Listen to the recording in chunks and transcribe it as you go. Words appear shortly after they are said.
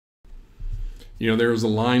There was a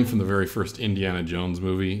line from the very first Indiana Jones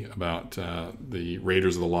movie about the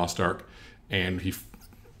Raiders of the Lost Ark, and he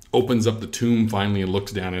opens up the tomb finally and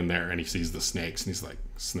looks down in there, and he sees the snakes, and he's like,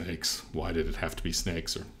 snakes? Why did it have to be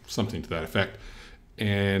snakes? Or something to that effect.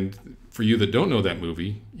 And for you that don't know that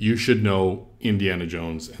movie, you should know Indiana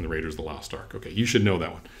Jones and the Raiders of the Lost Ark. Okay, you should know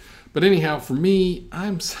that one. But anyhow, for me,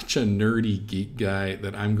 I'm such a nerdy geek guy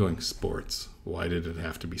that I'm going sports. Why did it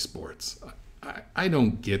have to be sports? I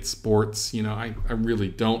don't get sports, I really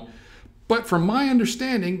don't. But from my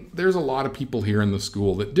understanding, there's a lot of people here in the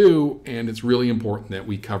school that do, and it's really important that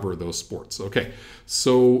we cover those sports. Okay,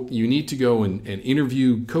 so you need to go and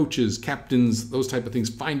interview coaches, captains, those type of things,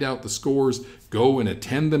 find out the scores, go and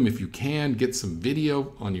attend them if you can, get some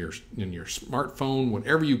video on your smartphone,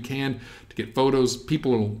 whatever you can to get photos.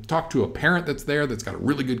 People will talk to a parent that's there that's got a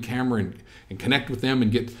really good camera and connect with them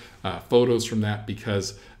and get photos from that,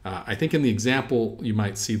 because I think in the example you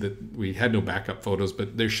might see that we had no backup photos,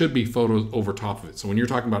 but there should be photos over top of it. So when you're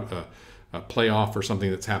talking about a playoff or something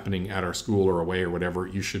that's happening at our school or away or whatever,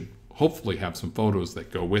 you should hopefully have some photos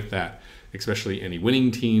that go with that, especially any winning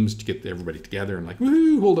teams, to get everybody together and like,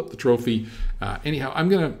 woohoo, hold up the trophy. Anyhow,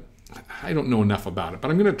 I don't know enough about it, but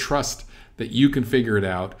I'm going to trust that you can figure it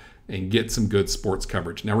out and get some good sports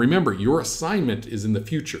coverage. Now remember, your assignment is in the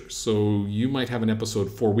future, so you might have an episode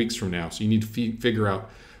 4 weeks from now, so you need to figure out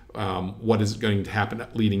what is going to happen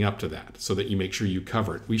leading up to that, so that you make sure you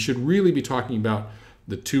cover it. We should really be talking about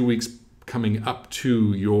the 2 weeks coming up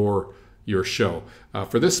to your show.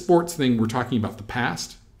 For this sports thing, we're talking about the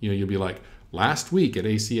past. You'll be like, last week at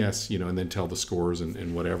ACS, and then tell the scores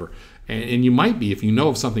and whatever. And you might be, if you know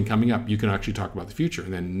of something coming up, you can actually talk about the future.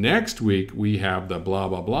 And then next week, we have the blah,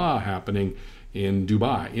 blah, blah happening in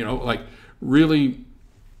Dubai. Really,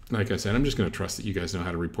 like I said, I'm just going to trust that you guys know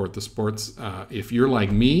how to report the sports. If you're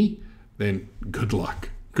like me, then good luck.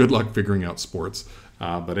 Good luck figuring out sports.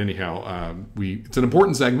 But anyhow, it's an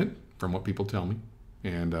important segment from what people tell me.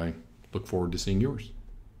 And I look forward to seeing yours.